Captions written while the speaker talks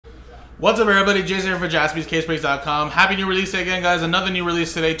What's up, everybody? Jason here for JaspysCaseBreaks.com. Happy new release day again, guys. Another new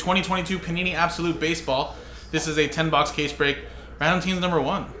release today, 2022 Panini Absolute Baseball. This is a 10-box case break, random teams number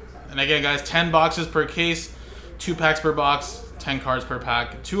 1. And again, guys, 10 boxes per case, 2 packs per box, 10 cards per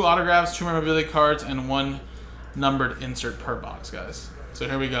pack, 2 autographs, 2 memorabilia cards, and 1 numbered insert per box, guys. So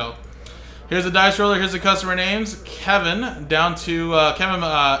here we go. Here's the dice roller. Here's the customer names. Kevin down to Kevin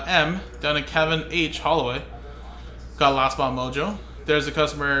M down to Kevin H Holloway. Got Last Spot Mojo. There's the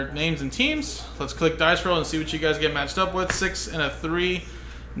customer names and teams. Let's click dice roll and see what you guys get matched up with. 6 and a 3,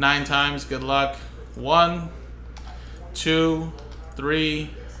 9 times. Good luck. 1, 2, 3,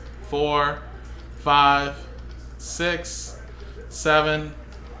 4, 5, 6, 7,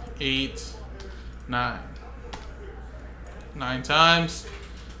 8, 9. 9 times.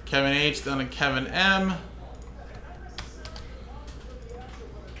 Kevin H down to Kevin M.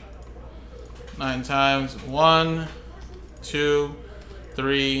 9 times. 1, 2,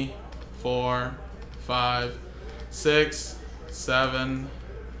 3, 4, 5, 6, 7,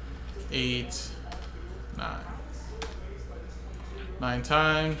 8, 9. 9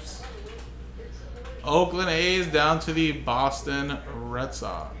 times. Oakland A's down to the Boston Red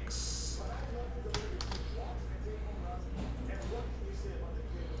Sox.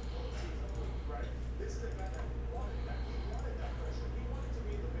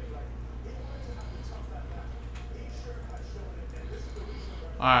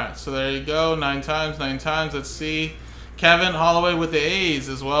 Alright, so there you go. 9 times, 9 times. Let's see. Kevin Holloway with the A's,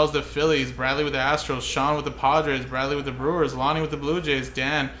 as well as the Phillies. Bradley with the Astros. Sean with the Padres. Bradley with the Brewers. Lonnie with the Blue Jays.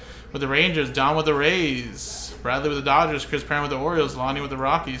 Dan with the Rangers. Don with the Rays. Bradley with the Dodgers. Chris Parent with the Orioles. Lonnie with the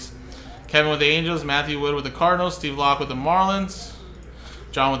Rockies. Kevin with the Angels. Matthew Wood with the Cardinals. Steve Locke with the Marlins.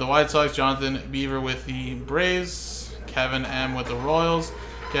 John with the White Sox. Jonathan Beaver with the Braves. Kevin M with the Royals.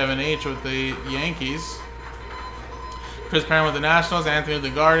 Kevin H with the Yankees. Chris Parent with the Nationals, Anthony with the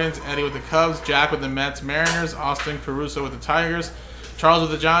Guardians, Eddie with the Cubs, Jack with the Mets, Mariners, Austin Caruso with the Tigers, Charles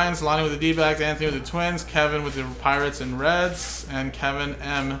with the Giants, Lonnie with the D-backs, Anthony with the Twins, Kevin with the Pirates and Reds, and Kevin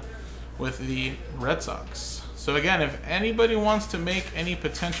M with the Red Sox. So again, if anybody wants to make any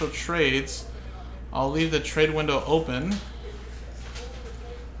potential trades, I'll leave the trade window open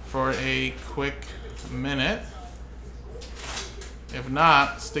for a quick minute. If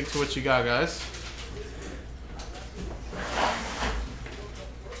not, stick to what you got, guys.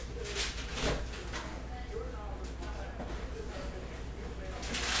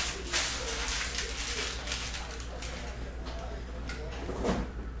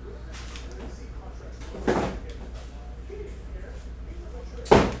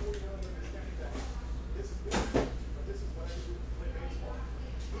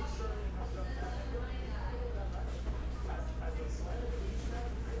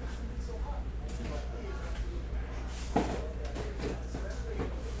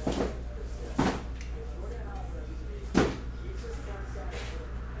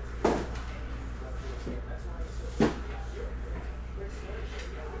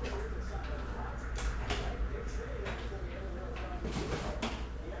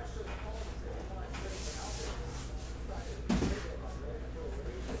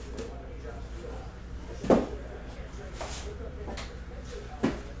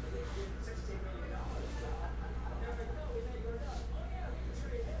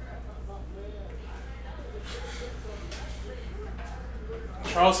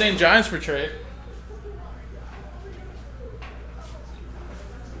 Charles St. Giants for trade.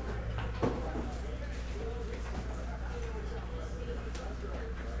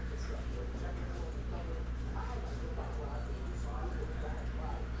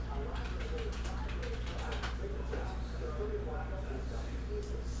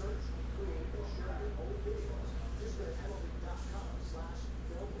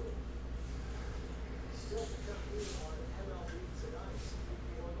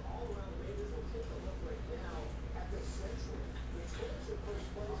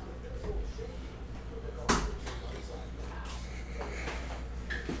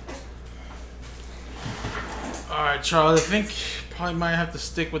 Alright, Charles, I think probably might have to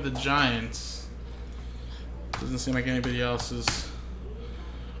stick with the Giants. Doesn't seem like anybody else is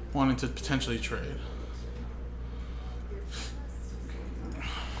wanting to potentially trade.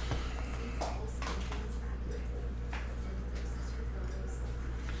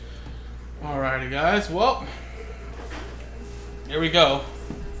 Alrighty, guys. Well, here we go.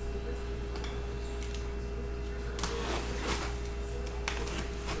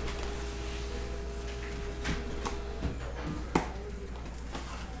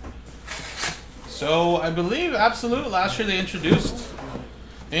 So I believe Absolute last year they introduced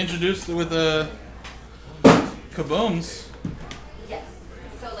with the kabooms. Yes.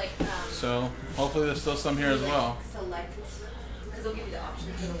 So like. so hopefully there's still some here as well. Select, because they'll give you the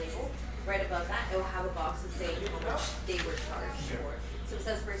option for the label. Right above that, it will have a box of saying how much they were charged for. So it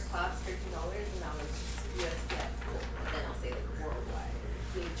says first class $13, and that was USPS. But then I'll say like worldwide.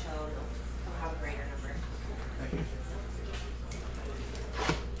 DHL, and I'll have a greater number. Thank you.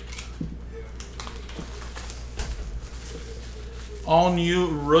 All new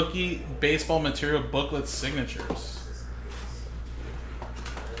rookie baseball material booklet signatures.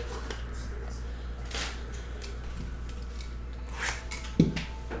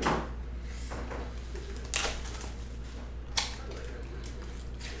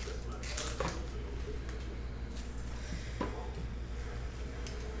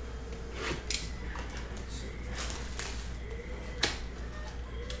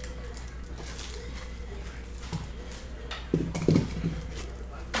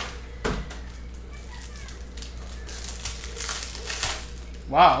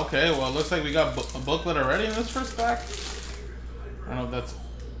 Wow, okay, well it looks like we got a booklet already in this first pack. I don't know if that's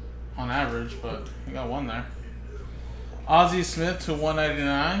on average, but we got one there. Ozzie Smith to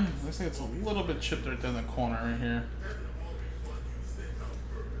 199. Looks like it's a little bit chipped right there in the corner right here.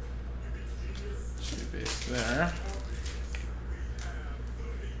 Should be base there.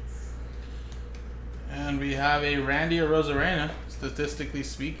 And we have a Randy Arozarena, statistically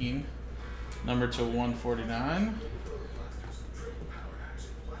speaking, number to 149.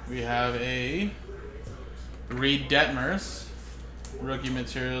 We have a Reed Detmers, rookie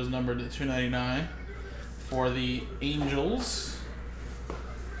materials number to 299 for the Angels.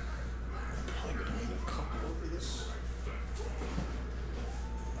 Probably gonna need a couple of these.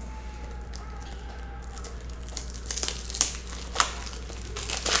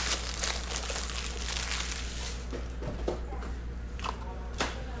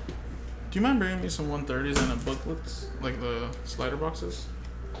 Do you mind bringing me some 130s and a booklets, like the slider boxes?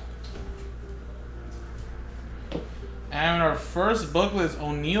 And our first booklet is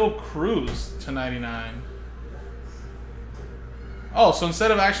O'Neal Cruz to 99. Oh, so instead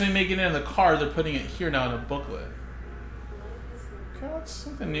of actually making it in the card, they're putting it here now in a booklet. Okay, that's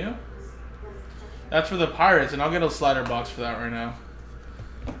something new. That's for the Pirates, and I'll get a slider box for that right now.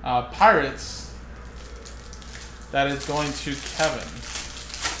 Pirates, that is going to Kevin.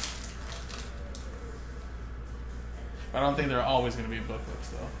 I don't think they're always going to be booklets,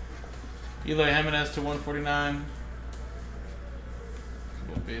 though. Eloy Jimenez to 149.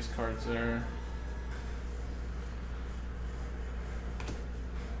 Couple base cards there.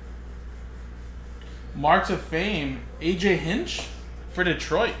 Marks of Fame, AJ Hinch for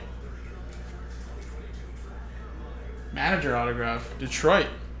Detroit. Manager autograph, Detroit.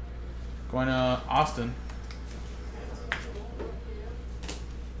 Going to Austin.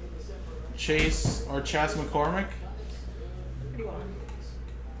 Chase or Chas McCormick.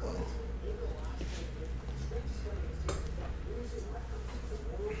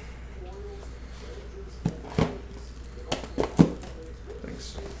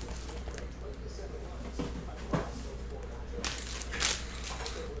 Thanks.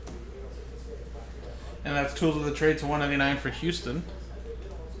 And that's Tools of the Trade to 199 for Houston.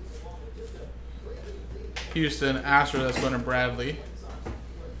 Houston, Astro, that's going to Bradley.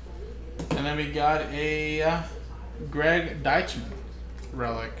 And then we got a Greg Deichmann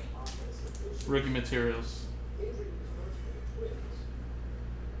relic, rookie materials.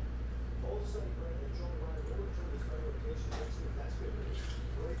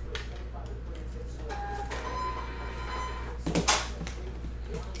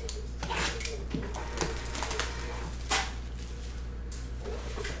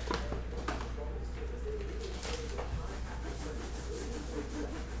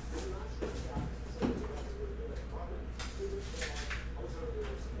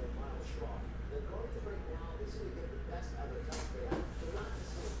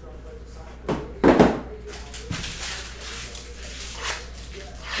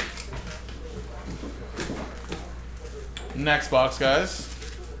 Next box, guys.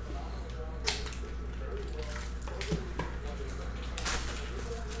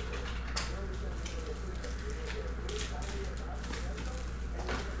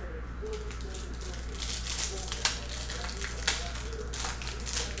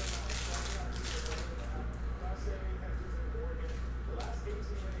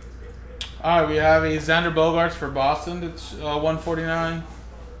 All right, we have a Xander Bogaerts for Boston. It's 149.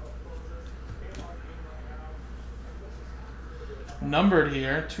 Numbered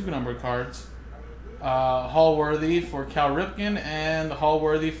here, 2 numbered cards. Hallworthy for Cal Ripken and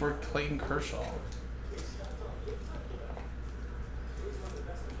Hallworthy for Clayton Kershaw.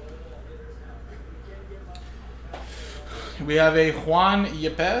 We have a Juan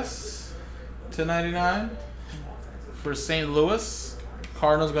Yepes 299 for St. Louis.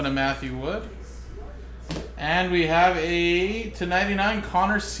 Cardinals going to Matthew Wood. And we have a 299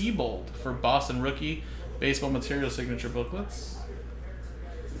 Connor Siebold for Boston rookie baseball material signature booklets.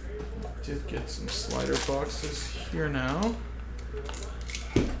 Did get some slider boxes here now.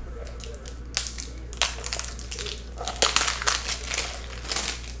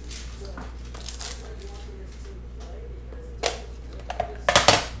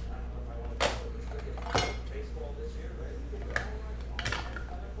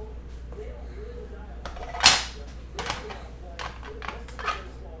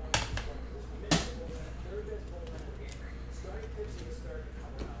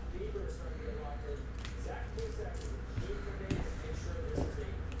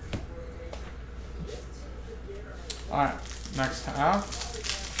 Alright, next half.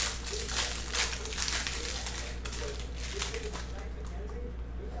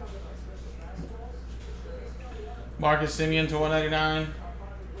 Marcus Semien to 199.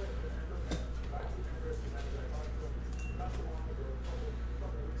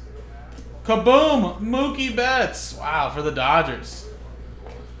 Kaboom! Mookie Betts. Wow, for the Dodgers.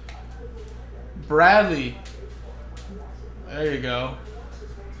 Bradley. There you go.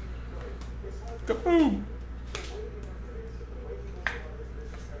 Kaboom!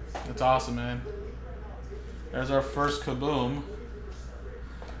 That's awesome, man. There's our first Kaboom.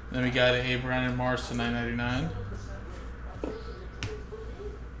 Then we got a Brandon Marsh to 999.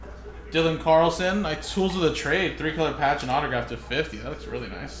 Dylan Carlson, Tools of the Trade, 3-color patch and autograph to 50. That looks really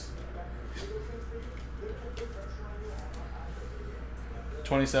nice.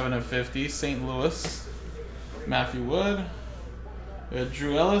 27 of 50, St. Louis. Matthew Wood. We had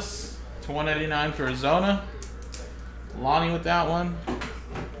Drew Ellis to 199 for Arizona. Lonnie with that one.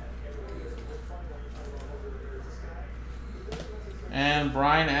 And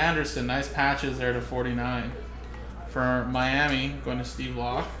Brian Anderson, nice patches there to 49. For Miami, going to Steve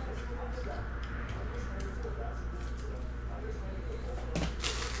Locke.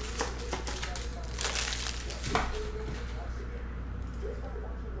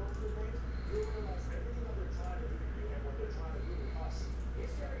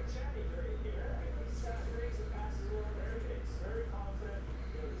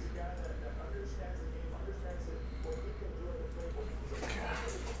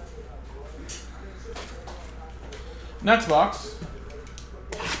 Next box.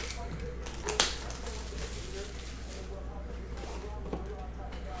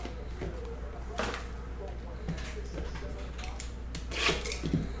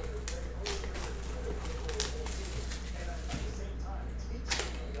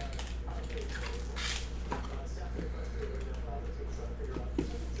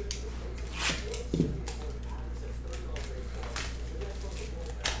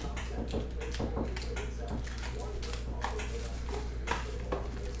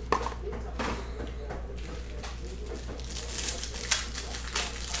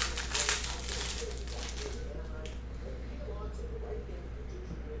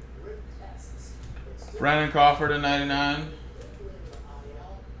 Brandon Crawford at 99.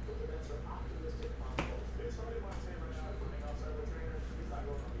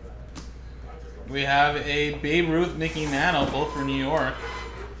 We have a Babe Ruth, Mickey Mantle, both for New York,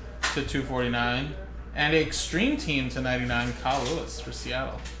 to 249. And a Extreme Team to 99, Kyle Lewis for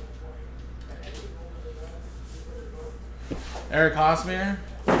Seattle. Eric Hosmer,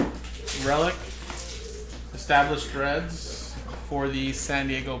 Relic, Established Reds for the San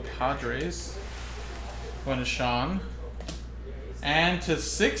Diego Padres. Going to Sean. And to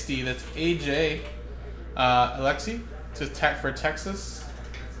 60, that's AJ Alexi for Texas.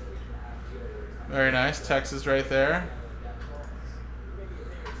 Very nice. Texas right there.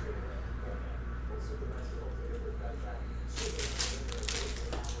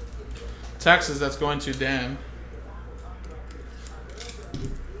 Texas, that's going to Dan.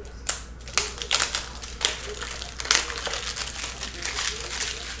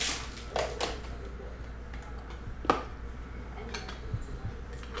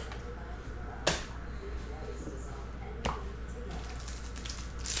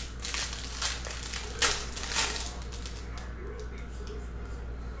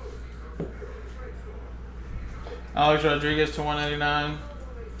 Alex Rodriguez to 199.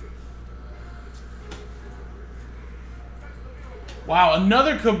 Wow,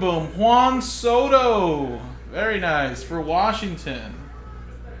 another Kaboom. Juan Soto. Very nice for Washington.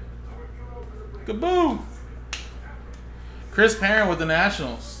 Kaboom. Chris Perrin with the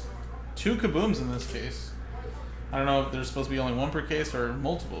Nationals. 2 Kabooms in this case. I don't know if there's supposed to be only 1 per case or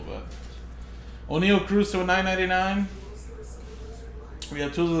multiple, but O'Neal Cruz to a 999. We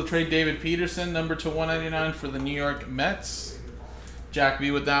have tools of the trade. David Peterson, number to 199 for the New York Mets. Jack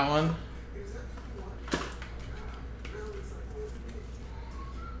B with that one.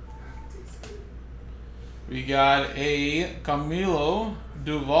 We got a Camilo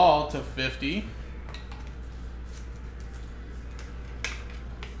Duval to 50.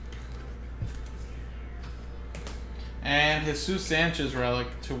 And Jesus Sanchez relic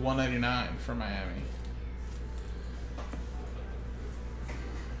to 199 for Miami.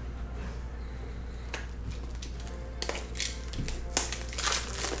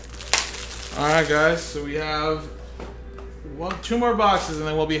 Alright guys, so we have two more boxes and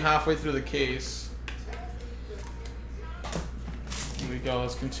then we'll be halfway through the case. Here we go,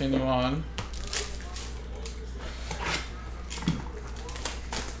 let's continue on.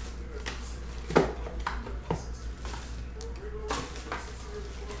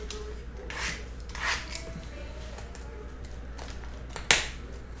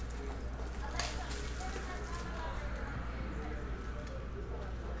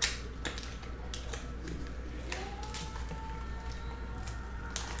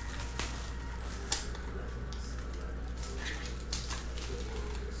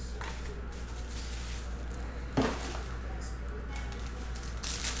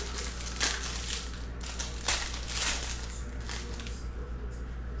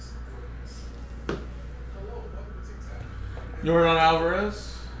 Jordan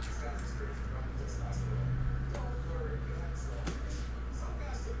Alvarez.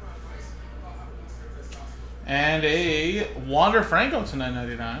 And a Wander Franco to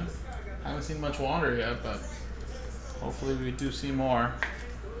 999. Haven't seen much Wander yet, but hopefully we do see more.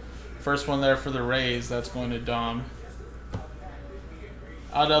 First one there for the Rays. That's going to Dom.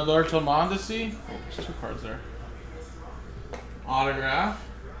 Adalberto Mondesi. Oh, there's two cards there. Autograph.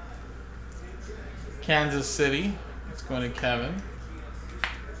 Kansas City. It's going to Kevin.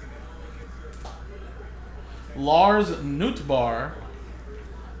 Lars Nootbaar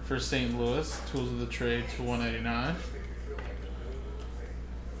for St. Louis. Tools of the trade to 199.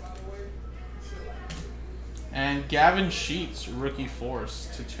 And Gavin Sheets, rookie force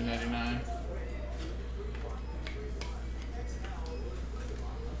to 299.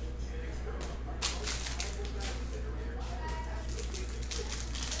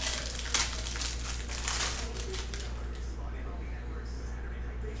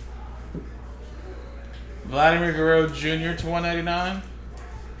 Vladimir Guerrero Jr. to 199.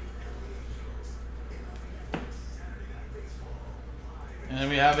 And then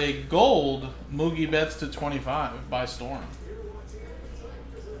we have a gold Moogie Betts to 25 by Storm.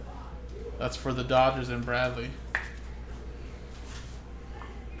 That's for the Dodgers and Bradley.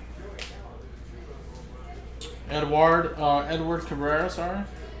 Edward Cabrera, sorry.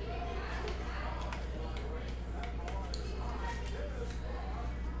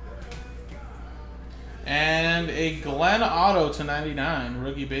 And a Glenn Otto to 99,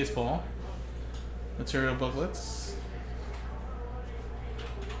 rookie baseball. Material booklets.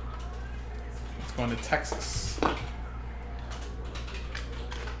 It's going to Texas.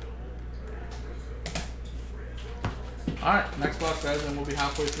 Alright, next box, guys, and we'll be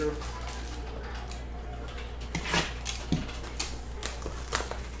halfway through.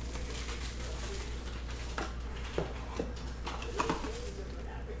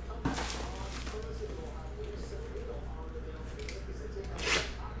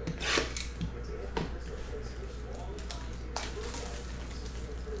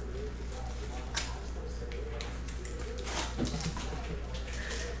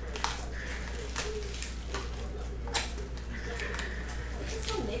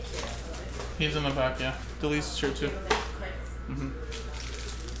 He's in the back, yeah. Delete's shirt too.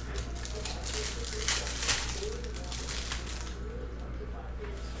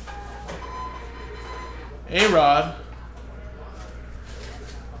 A-Rod.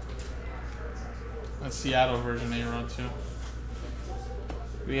 That's Seattle version A-Rod too.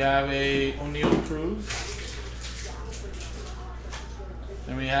 We have a O'Neal Cruz.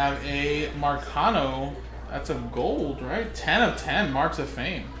 And we have a Marcano. That's a gold, right? 10 of 10 marks of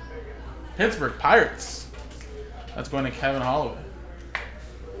fame. Pittsburgh Pirates. That's going to Kevin Holloway.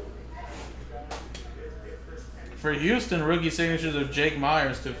 For Houston, rookie signatures of Jake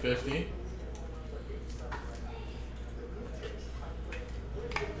Myers to 50.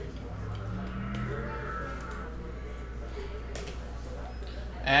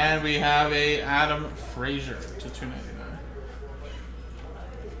 And we have a Adam Frazier to 299.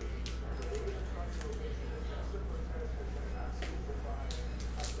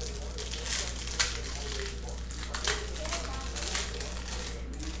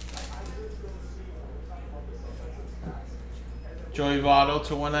 Joey Votto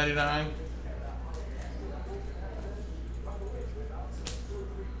to 199.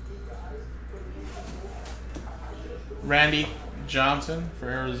 Randy Johnson for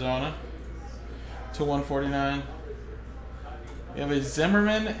Arizona to 149. We have a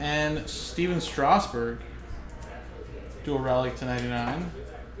Zimmerman and Steven Strasburg dual relic to 99.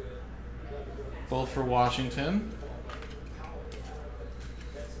 Both for Washington.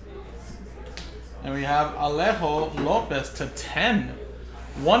 And we have Alejo Lopez to 10.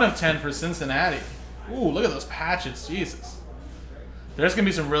 1 of 10 for Cincinnati. Ooh, look at those patches. Jesus. There's going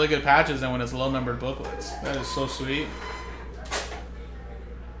to be some really good patches then when it's low-numbered booklets. That is so sweet.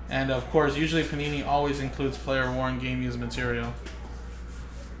 And, of course, usually Panini always includes player-worn game-used material.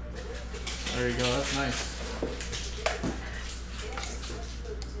 There you go. That's nice.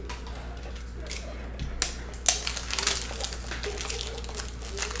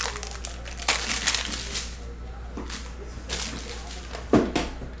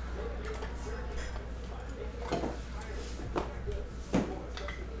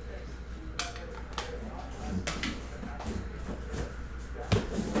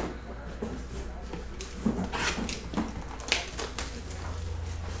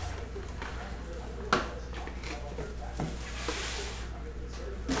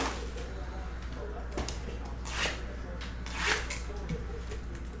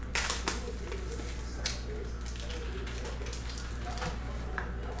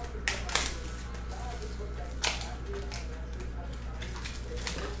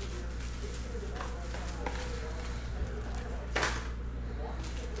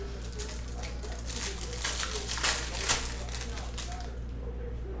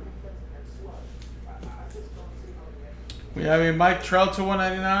 We have a Mike Trout to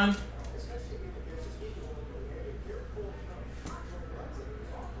 199.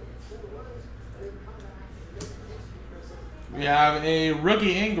 We have a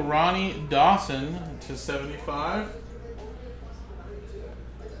rookie ink Ronnie Dawson to 75.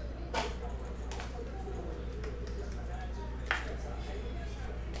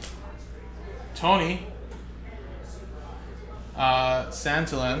 Tony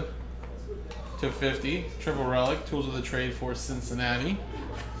Santillan to 50. Triple relic. Tools of the trade for Cincinnati.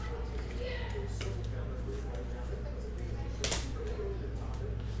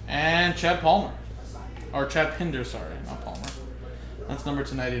 And Chad Palmer. Or Chad Pinder, sorry, not Palmer. That's number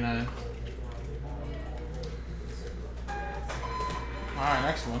 299. Alright,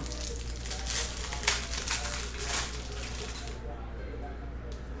 next one.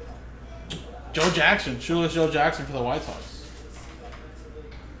 Joe Jackson. Shoeless Joe Jackson for the White Sox.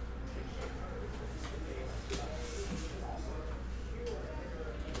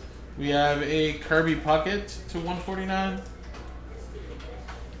 We have a Kirby Puckett to 149.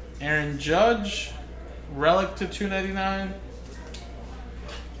 Aaron Judge, relic to 299.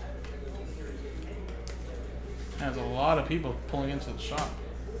 There's a lot of people pulling into the shop.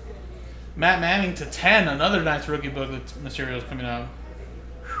 Matt Manning to 10. Another nice rookie booklet material is coming out.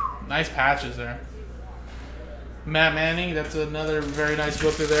 Whew, nice patches there. Matt Manning, that's another very nice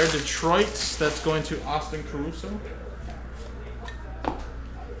booklet there. Detroit, that's going to Austin Caruso.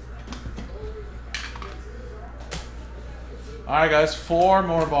 Alright guys, 4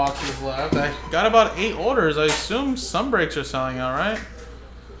 more boxes left. I got about 8 orders. I assume some breaks are selling out, right?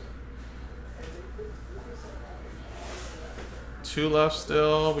 2 left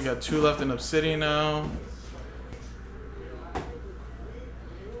still. We got 2 left in Obsidian now.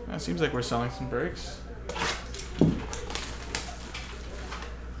 It seems like we're selling some breaks.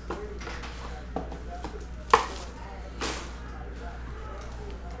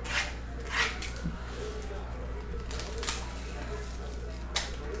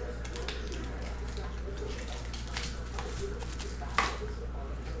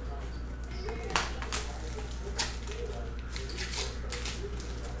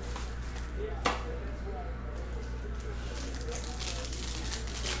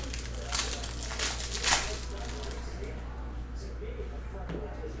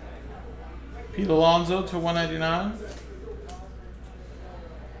 Pete Alonso to 199.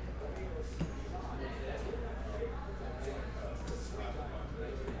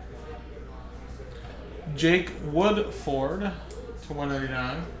 Jake Woodford to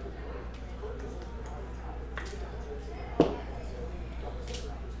 199.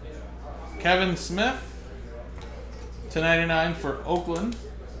 Kevin Smith to 99 for Oakland.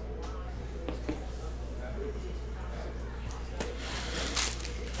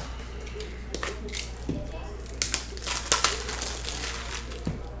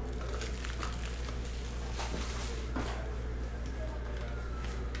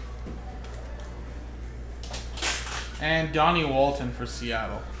 And Donnie Walton for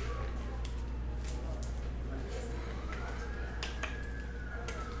Seattle.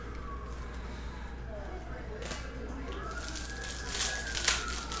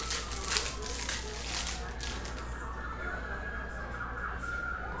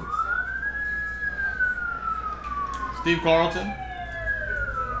 Steve Carlton.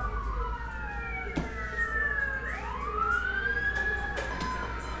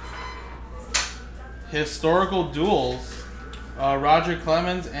 Historical duels. Roger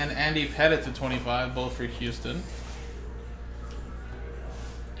Clemens and Andy Pettitte to 25, both for Houston.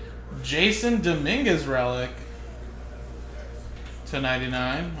 Jason Dominguez relic to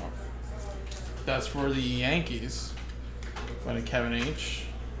 99. That's for the Yankees. Going to Kevin H.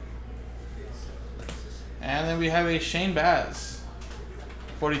 And then we have a Shane Baz,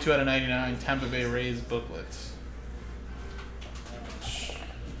 42 out of 99, Tampa Bay Rays booklet.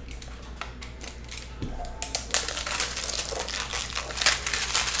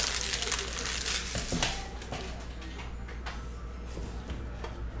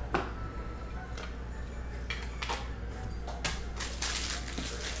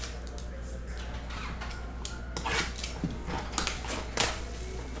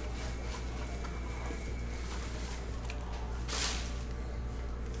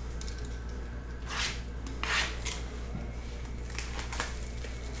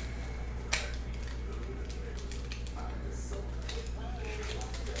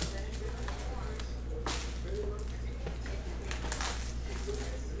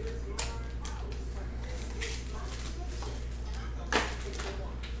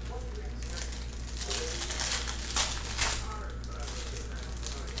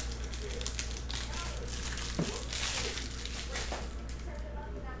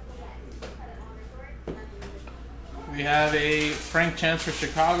 We have a Frank Chance for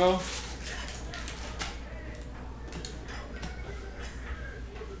Chicago.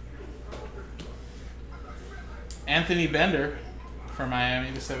 Anthony Bender for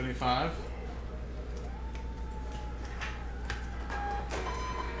Miami to 75.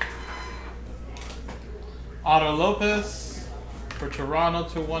 Otto Lopez for Toronto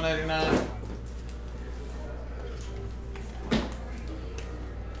to 199.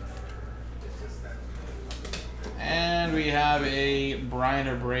 And we have a Brian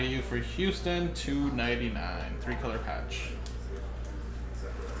Abreu for Houston, $2.99, 3-color patch.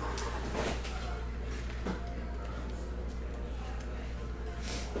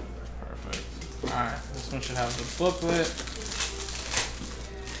 Perfect. All right, this one should have the booklet.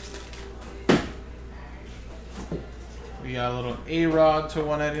 We got a little A-Rod to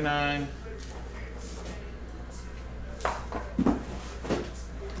 199.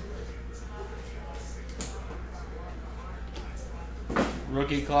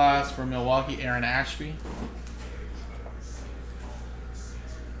 Rookie class for Milwaukee, Aaron Ashby.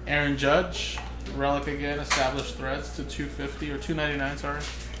 Aaron Judge, relic again, established threads to 250 or 299, sorry.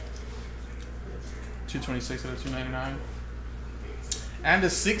 226 out of 299. And a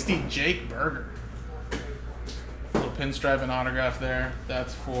 60 Jake Berger. Little pinstripe and autograph there.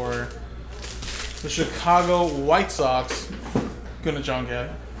 That's for the Chicago White Sox. Gonna John Gad.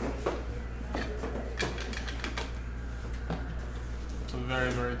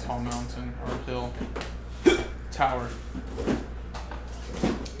 Very, very tall mountain or hill tower.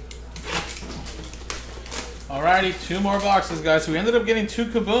 Alrighty, 2 more boxes, guys. So we ended up getting 2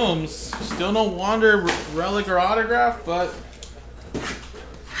 kabooms. Still no Wander relic or autograph, but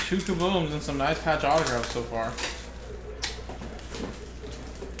 2 kabooms and some nice patch autographs so far.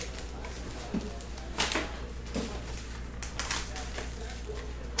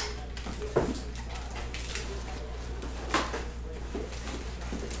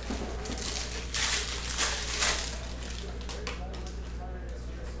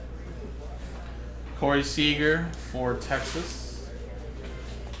 Corey Seager for Texas.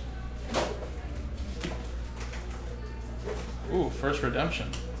 Ooh, first redemption.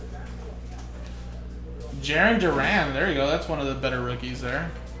 Jarren Duran, there you go. That's one of the better rookies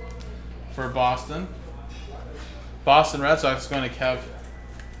there for Boston. Boston Red Sox is going to Kev.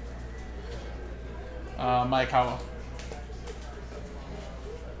 Mike Howell.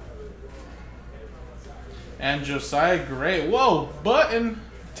 And Josiah Gray. Whoa, button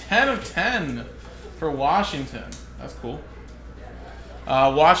 10 of 10. For Washington. That's cool.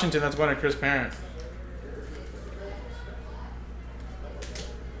 Washington, that's going to Chris Parent.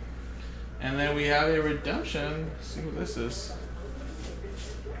 And then we have a redemption. Let's see who this is.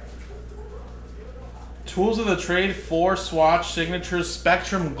 Tools of the Trade 4 swatch signatures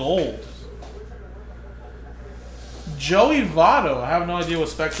Spectrum Gold. Joey Votto. I have no idea what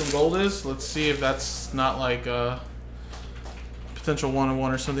Spectrum Gold is. Let's see if that's not like potential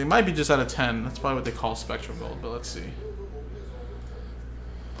 1-of-1 or something. It might be just out of 10. That's probably what they call Spectrum Gold, but let's see.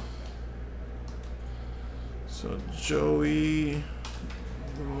 So Joey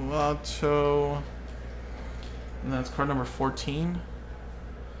Lotto, and that's card number 14.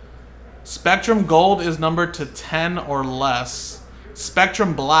 Spectrum Gold is numbered to 10 or less.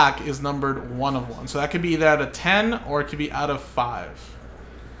 Spectrum Black is numbered 1-of-1. So that could be either out of 10 or it could be out of 5.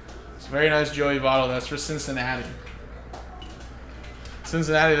 It's very nice, Joey Votto. That's for Cincinnati.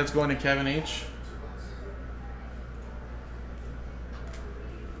 Cincinnati, that's going to Kevin H.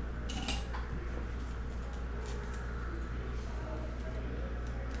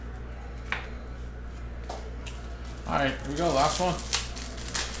 Alright, here we go. Last one.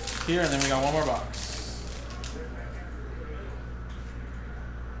 Here, and then we got one more box.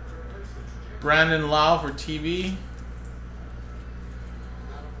 Brandon Lau for TV.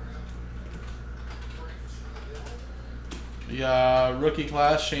 The rookie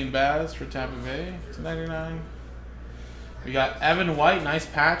class, Shane Baz for Tampa Bay, /99. We got Evan White, nice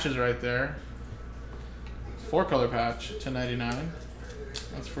patches right there. 4-color patch, /99.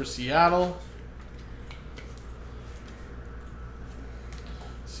 That's for Seattle.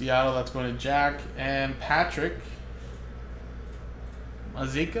 Seattle, that's going to Jack. And Patrick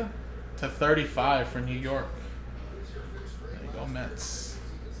Mazika /35 for New York. There you go, Mets.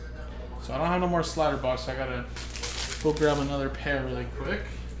 So I don't have no more slider box, so I gotta go grab another pair really quick.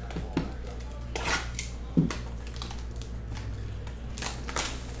 Here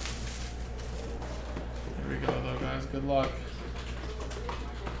we go, though, guys. Good luck.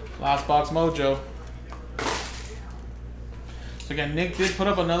 Last box mojo. So again, Nick did put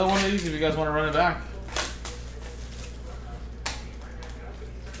up another one of these if you guys want to run it back.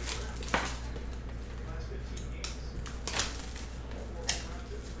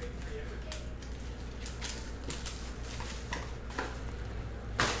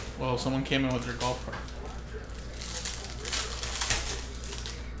 Well, someone came in with their golf cart.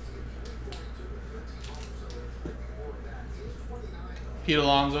 Pete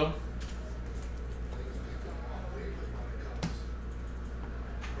Alonso.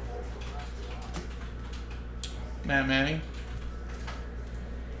 Matt Manning.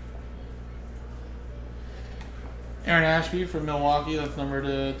 Aaron Ashby from Milwaukee, that's numbered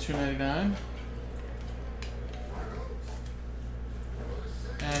to 299.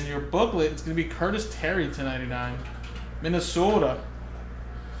 And your booklet, it's going to be Curtis Terry /99. Minnesota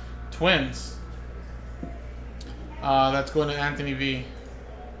Twins. That's going to Anthony V.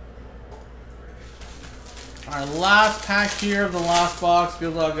 Alright, last pack here of the last box.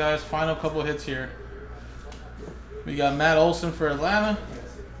 Good luck, guys. Final couple hits here. We got Matt Olson for Atlanta.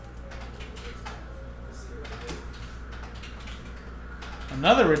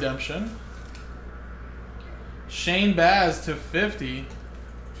 Another redemption. Shane Baz /50.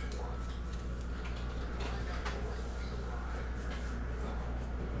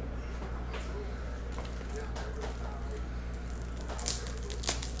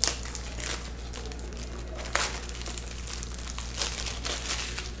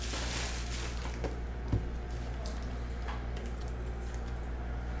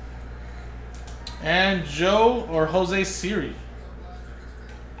 And Joe or Jose Siri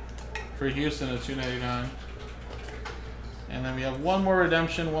for Houston at $2.99. And then we have one more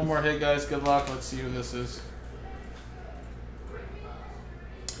redemption, one more hit, guys. Good luck. Let's see who this is.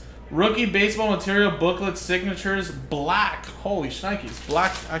 Rookie baseball material booklet signatures black. Holy shnikes.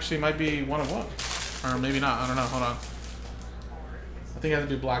 Black actually might be 1-of-1. Or maybe not. I don't know. Hold on. I think it has to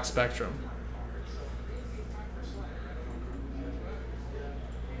be black Spectrum.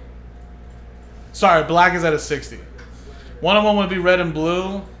 Sorry, black is at a 60. 1-of-1 would be red and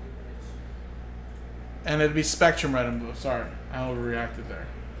blue. And it'd be Spectrum red and blue. Sorry, I overreacted there.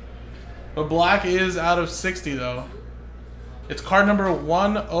 But black is out of 60 though. It's card number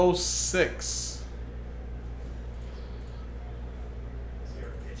 106.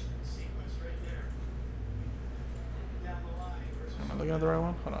 Am I looking at the right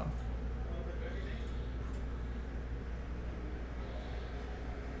one? Hold on.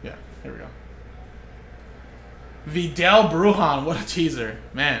 Yeah, here we go. Vidal Brujan, what a teaser.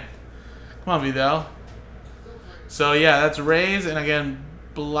 Man. Come on, Vidal. So, yeah, that's Rays. And, again,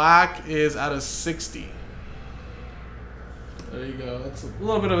 black is out of 60. There you go. That's a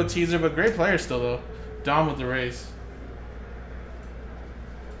little bit of a teaser, but great player still, though. Dom with the Rays.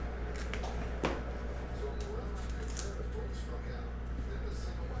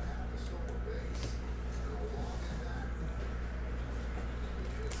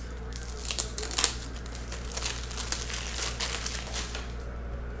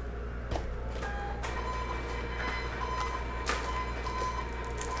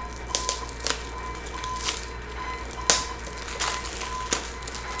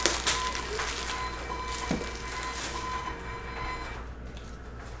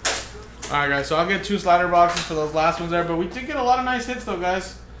 Alright, guys, so I'll get 2 slider boxes for those last ones there, but we did get a lot of nice hits, though,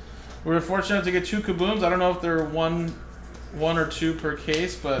 guys. We were fortunate to get 2 kabooms. I don't know if they're one or 2 per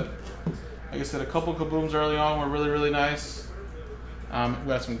case, but like I said, a couple kabooms early on were really, really nice. We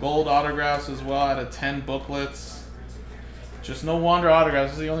got some gold autographs as well out of 10 booklets. Just no Wander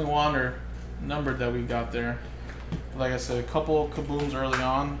autographs. This is the only Wander numbered that we got there. Like I said, a couple kabooms early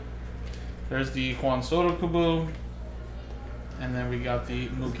on. There's the Juan Soto kaboom. And then we got the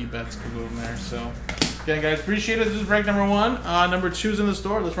Mookie Betts kaboom there. So, again, guys, appreciate it. This is break number 1. Number 2's in the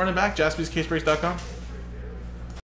store. Let's run it back. JaspysCaseBreaks.com.